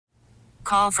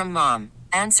call from mom.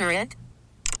 Answer it.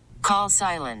 Call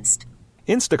silenced.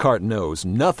 Instacart knows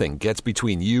nothing gets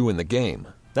between you and the game.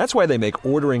 That's why they make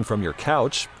ordering from your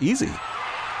couch easy.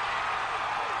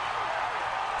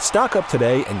 Stock up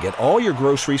today and get all your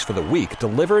groceries for the week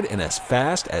delivered in as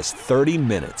fast as 30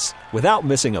 minutes without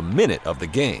missing a minute of the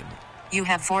game. You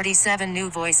have 47 new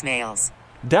voicemails.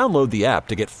 Download the app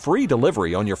to get free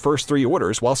delivery on your first 3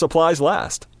 orders while supplies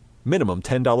last. Minimum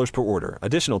 $10 per order.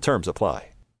 Additional terms apply.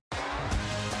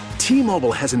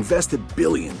 T-Mobile has invested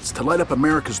billions to light up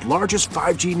America's largest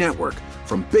 5G network,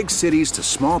 from big cities to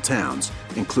small towns,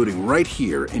 including right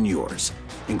here in yours.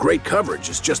 And great coverage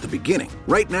is just the beginning.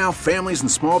 Right now, families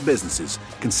and small businesses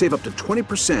can save up to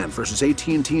 20% versus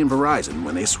AT&T and Verizon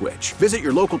when they switch. Visit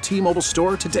your local T-Mobile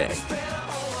store today.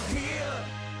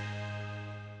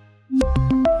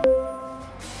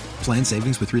 Plan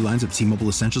savings with 3 lines of T-Mobile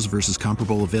Essentials versus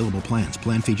comparable available plans.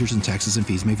 Plan features and taxes and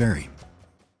fees may vary.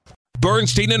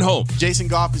 Bernstein and Holmes. Jason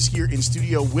Goff is here in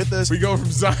studio with us. We go from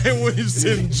Zion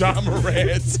Williamson and John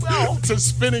Morant to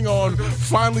spinning on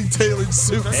finely tailored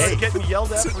suits. Hey, getting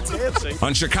yelled at for dancing.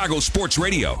 On Chicago Sports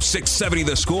Radio, 670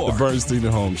 The Score. The Bernstein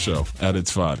and Holmes Show at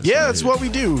its finest. Yeah, that's what we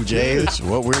do, Jay. That's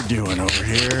what we're doing over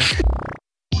here.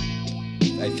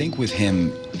 I think with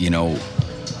him,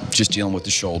 just dealing with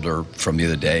the shoulder from the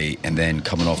other day and then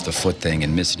coming off the foot thing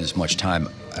and missing as much time.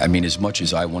 I mean, as much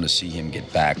as I want to see him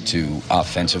get back to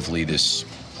offensively this,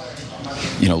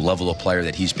 level of player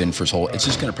that he's been for his whole, it's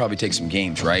just going to probably take some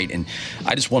games, right? And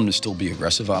I just want him to still be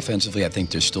aggressive offensively. I think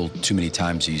there's still too many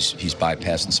times he's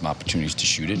bypassing some opportunities to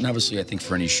shoot it. And obviously, I think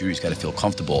for any shooter, he's got to feel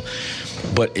comfortable.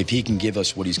 But if he can give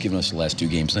us what he's given us the last 2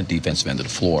 games on the defensive end of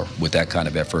the floor with that kind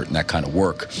of effort and that kind of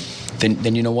work,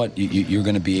 then you know what? You're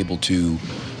going to be able to,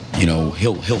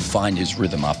 he'll find his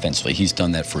rhythm offensively. He's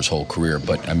done that for his whole career.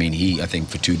 But, I think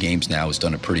for 2 games now has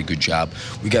done a pretty good job.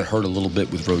 We got hurt a little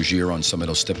bit with Rozier on some of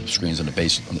those step-up screens on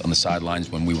the sidelines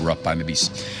when we were up by maybe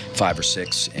 5 or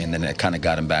 6, and then it kind of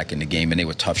got him back in the game, and they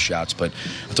were tough shots. But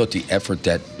I thought the effort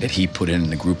that he put in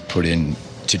and the group put in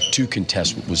to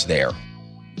contest was there.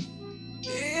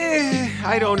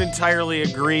 I don't entirely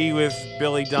agree with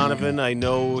Billy Donovan. I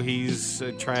know he's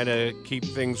trying to keep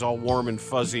things all warm and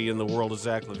fuzzy in the world of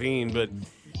Zach LaVine, but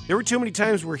there were too many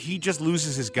times where he just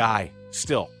loses his guy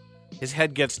still. His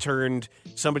head gets turned,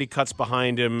 somebody cuts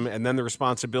behind him, and then the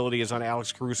responsibility is on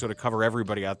Alex Caruso to cover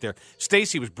everybody out there.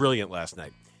 Stacey was brilliant last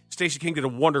night. Stacey King did a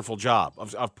wonderful job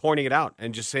of pointing it out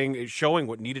and just showing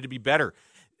what needed to be better.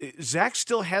 Zach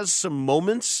still has some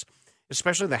moments,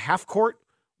 especially in the half court,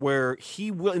 where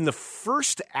he will, in the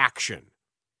first action,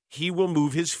 he will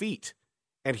move his feet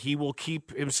and he will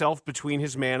keep himself between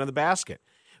his man and the basket.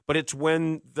 But it's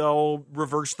when they'll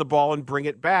reverse the ball and bring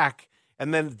it back,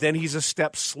 and then he's a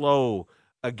step slow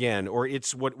again. Or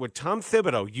it's what Tom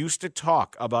Thibodeau used to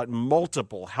talk about,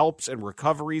 multiple helps and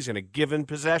recoveries in a given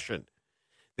possession.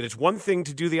 That it's one thing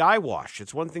to do the eye wash.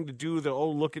 It's one thing to do the,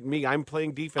 oh, look at me, I'm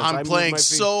playing defense. I'm playing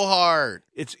so hard.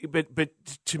 But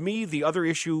to me, the other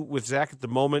issue with Zach at the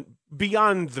moment,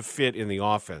 beyond the fit in the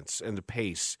offense and the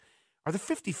pace, are the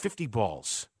 50-50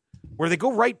 balls where they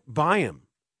go right by him.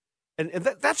 And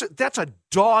that's a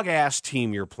dog-ass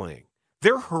team you're playing.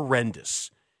 They're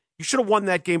horrendous. You should have won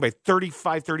that game by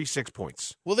 35, 36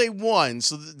 points. Well, they won,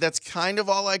 so that's kind of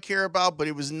all I care about, but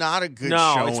it was not a good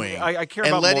showing. I care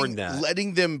about more than that.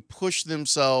 Letting them push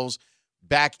themselves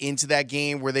back into that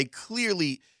game where they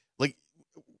clearly, like,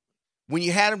 when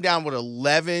you had them down with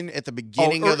 11 at the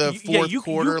beginning of the fourth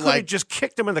quarter. You could have just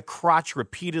kicked them in the crotch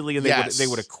repeatedly, and they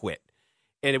would have quit.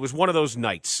 And it was one of those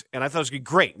nights. And I thought it was going to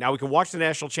be great. Now we can watch the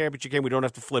national championship game. We don't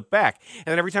have to flip back. And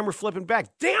then every time we're flipping back,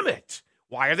 damn it.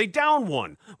 Why are they down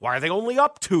 1? Why are they only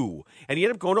up 2? And you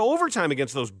end up going to overtime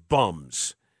against those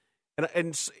bums.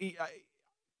 And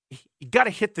you got to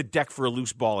hit the deck for a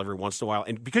loose ball every once in a while,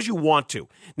 and because you want to,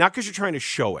 not because you're trying to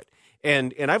show it.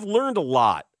 And I've learned a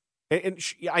lot. And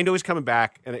I know he's coming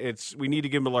back, and we need to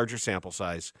give him a larger sample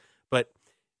size. But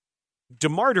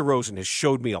DeMar DeRozan has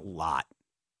showed me a lot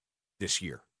this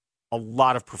year, a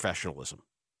lot of professionalism,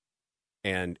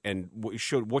 and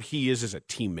showed what he is as a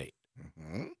teammate.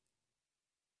 Mm-hmm.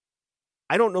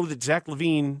 I don't know that Zach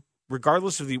LaVine,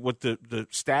 regardless of what the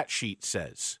stat sheet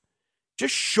says,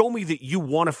 just show me that you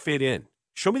want to fit in.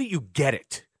 Show me that you get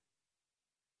it.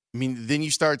 I mean, then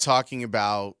you start talking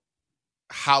about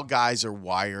how guys are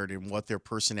wired and what their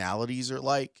personalities are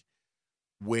like,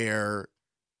 where,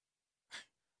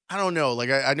 I don't know, like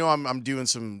I know I'm doing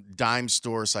some dime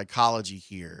store psychology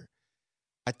here.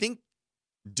 I think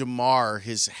DeMar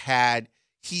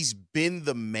he's been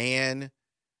the man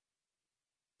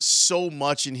so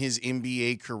much in his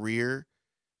NBA career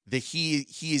that he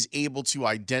is able to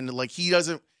identify, like he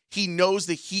he knows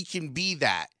that he can be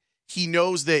that. He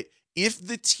knows that if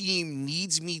the team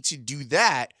needs me to do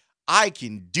that, I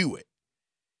can do it.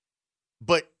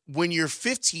 But when you're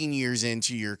 15 years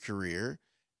into your career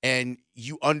and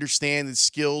you understand that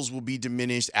skills will be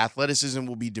diminished, athleticism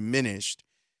will be diminished,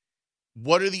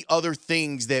 what are the other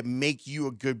things that make you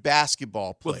a good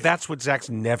basketball player? Well, that's what Zach's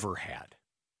never had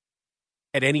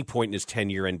at any point in his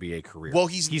 10-year NBA career. Well,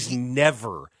 he's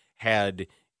never had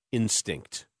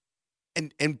instinct.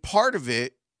 And part of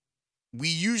it, we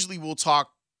usually will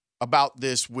talk about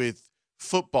this with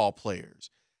football players.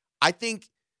 I think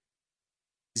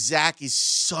Zach is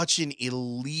such an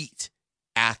elite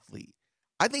athlete.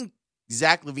 I think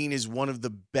Zach LaVine is one of the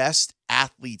best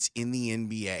athletes in the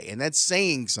NBA, and that's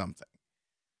saying something.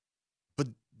 But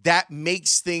that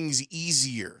makes things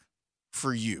easier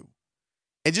for you.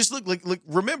 And just look,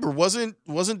 remember, wasn't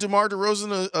DeMar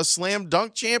DeRozan a slam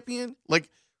dunk champion? Like,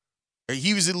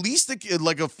 he was at least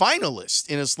like a finalist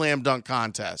in a slam dunk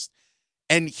contest.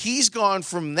 And he's gone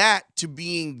from that to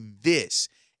being this.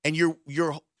 And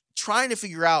you're trying to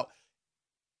figure out,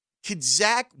 could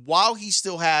Zach, while he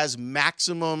still has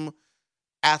maximum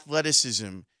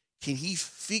athleticism, can he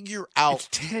figure out it's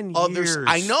 10 others? Years.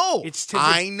 I know.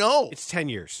 I know. It's 10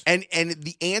 years. And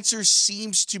the answer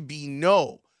seems to be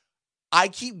no. I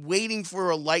keep waiting for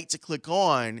a light to click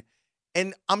on,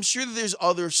 and I'm sure that there's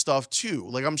other stuff too.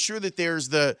 Like, I'm sure that there's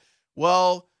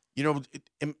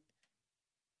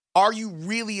are you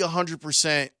really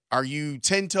 100%? Are you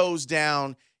 10 toes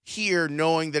down here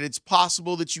knowing that it's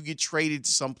possible that you get traded to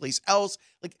someplace else?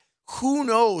 Like, who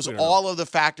knows all of the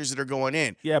factors that are going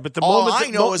in? Yeah, but the all moment I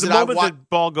know is the that moment the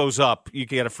ball goes up, you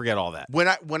got to forget all that.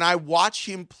 When I watch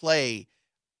him play,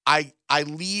 I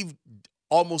leave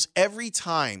almost every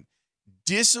time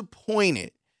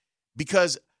disappointed,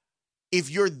 because if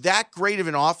you're that great of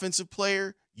an offensive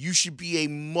player, you should be a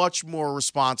much more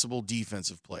responsible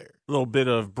defensive player. A little bit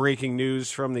of breaking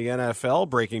news from the NFL.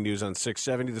 Breaking news on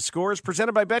 670 The Score is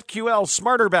presented by BetQL.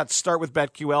 Smarter bets start with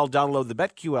BetQL. Download the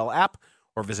BetQL app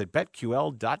or visit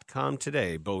BetQL.com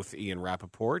today. Both Ian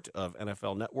Rappaport of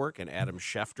NFL Network and Adam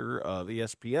Schefter of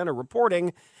ESPN are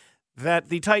reporting that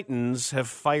the Titans have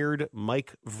fired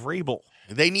Mike Vrabel.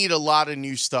 They need a lot of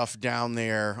new stuff down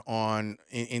there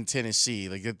in Tennessee.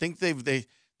 Like, I think they've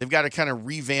got to kind of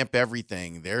revamp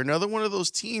everything. They're another one of those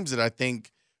teams that I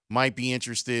think might be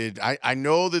interested. I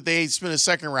know that they spent a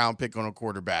second-round pick on a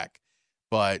quarterback,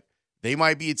 but they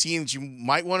might be a team that you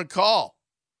might want to call.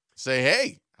 Say,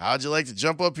 hey, how'd you like to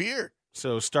jump up here?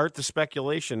 So start the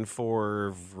speculation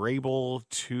for Vrabel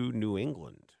to New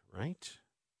England, right?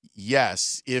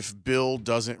 Yes, if Bill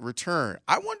doesn't return.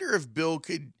 I wonder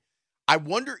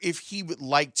if he would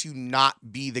like to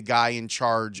not be the guy in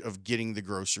charge of getting the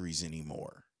groceries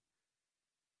anymore.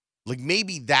 Like,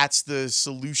 maybe that's the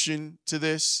solution to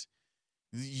this.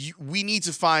 We need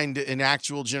to find an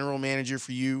actual general manager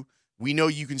for you. We know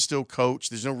you can still coach.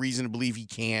 There's no reason to believe he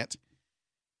can't.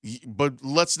 But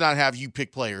let's not have you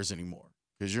pick players anymore,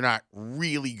 because you're not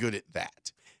really good at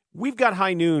that. We've got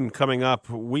High Noon coming up.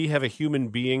 We have a human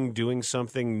being doing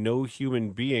something no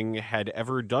human being had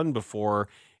ever done before,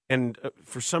 and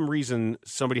for some reason,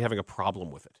 somebody having a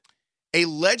problem with it. A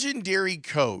legendary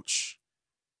coach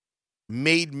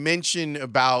made mention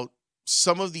about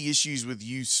some of the issues with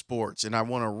youth sports, and I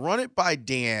want to run it by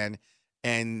Dan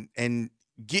and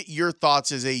get your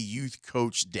thoughts as a youth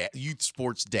coach, youth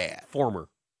sports dad. Former.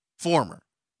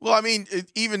 Well, I mean,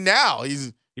 even now,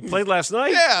 he played last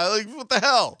night? Yeah, like, what the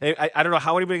hell? Hey, I don't know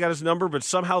how anybody got his number, but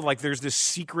somehow, like, there's this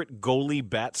secret goalie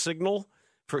bat signal.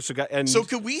 So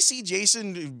could we see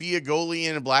Jason be a goalie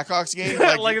in a Blackhawks game?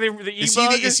 Like the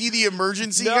E-bug? Is he the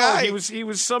emergency no, guy? He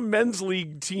was some men's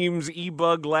league team's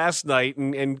E-bug last night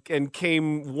and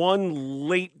came one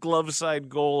late glove side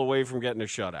goal away from getting a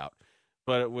shutout.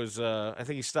 But it was, I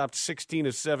think he stopped 16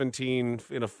 of 17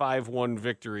 in a 5-1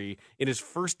 victory in his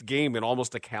first game in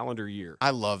almost a calendar year.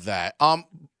 I love that.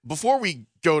 Before we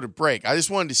go to break, I just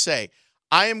wanted to say,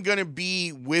 I am going to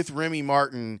be with Remy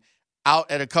Martin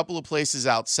out at a couple of places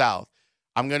out south.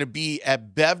 I'm going to be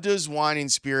at Bevda's Wine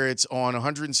and Spirits on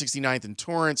 169th and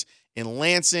Torrance in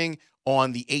Lansing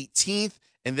on the 18th.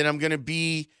 And then I'm going to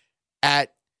be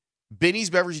at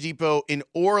Benny's Beverage Depot in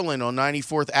Orland on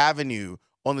 94th Avenue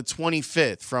on the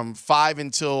 25th from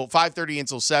 5:30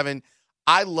 until 7.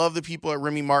 I love the people at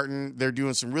Remy Martin. They're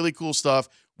doing some really cool stuff.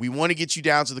 We want to get you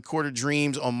down to the Court of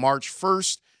Dreams on March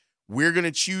 1st. We're going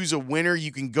to choose a winner.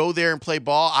 You can go there and play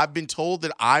ball. I've been told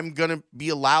that I'm going to be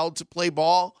allowed to play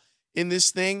ball in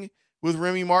this thing, with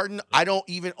Remy Martin. I don't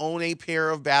even own a pair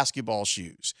of basketball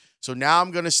shoes. So now I'm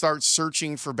going to start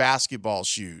searching for basketball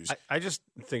shoes. I just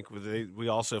think we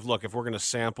also, if we're going to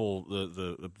sample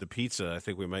the pizza, I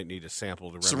think we might need to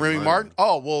sample the Remy Martin.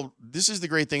 Oh, well, this is the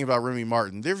great thing about Remy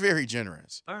Martin. They're very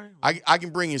generous. All right. I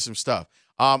can bring you some stuff.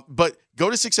 But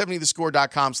go to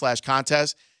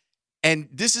 670thescore.com/contest. And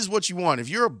this is what you want. If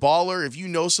you're a baller, if you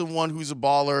know someone who's a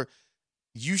baller,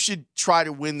 you should try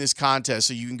to win this contest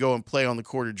so you can go and play on the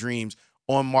Court of Dreams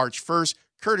on March 1st,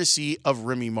 courtesy of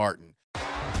Remy Martin.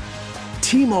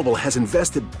 T-Mobile has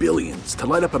invested billions to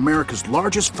light up America's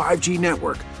largest 5G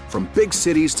network, from big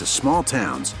cities to small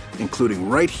towns, including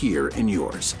right here in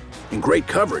yours. And great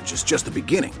coverage is just the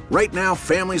beginning. Right now,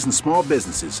 families and small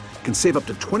businesses can save up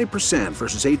to 20%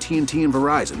 versus AT&T and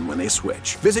Verizon when they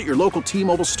switch. Visit your local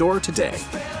T-Mobile store today.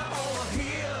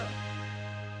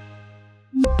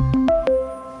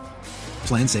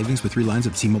 Plan savings with 3 lines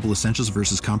of T-Mobile Essentials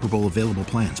versus comparable available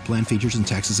plans. Plan features and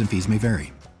taxes and fees may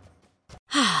vary.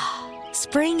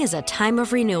 Spring is a time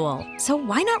of renewal, so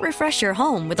why not refresh your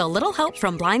home with a little help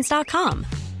from Blinds.com?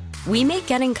 We make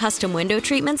getting custom window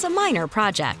treatments a minor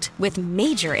project with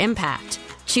major impact.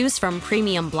 Choose from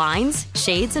premium blinds,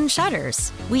 shades, and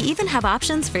shutters. We even have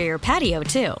options for your patio,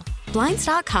 too.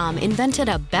 Blinds.com invented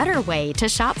a better way to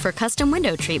shop for custom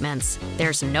window treatments.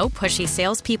 There's no pushy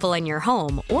salespeople in your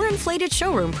home or inflated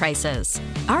showroom prices.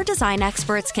 Our design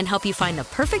experts can help you find the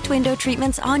perfect window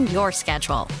treatments on your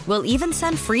schedule. We'll even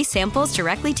send free samples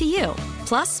directly to you.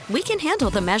 Plus, we can handle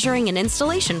the measuring and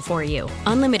installation for you.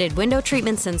 Unlimited window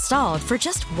treatments installed for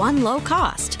just one low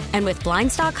cost. And with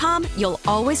Blinds.com, you'll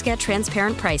always get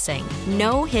transparent pricing.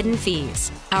 No hidden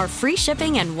fees. Our free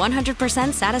shipping and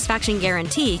 100% satisfaction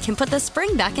guarantee can put the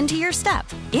spring back into your step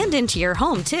and into your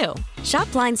home, too.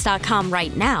 Shop Blinds.com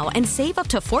right now and save up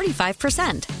to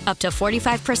 45%. Up to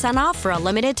 45% off for a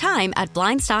limited time at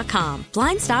Blinds.com.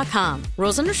 Blinds.com.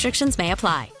 Rules and restrictions may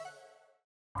apply.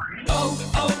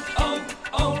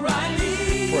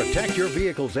 O'Reilly. Protect your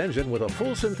vehicle's engine with a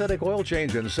full synthetic oil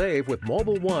change and save with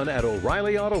Mobile One at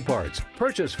O'Reilly Auto Parts.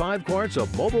 Purchase 5 quarts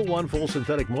of Mobile One full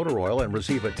synthetic motor oil and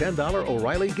receive a $10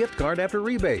 O'Reilly gift card after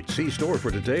rebate. See store for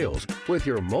details. With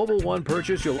your Mobile One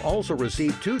purchase, you'll also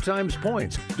receive 2 times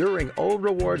points during Old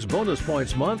Rewards Bonus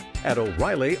Points Month at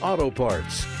O'Reilly Auto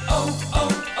Parts.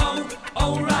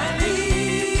 O'Reilly.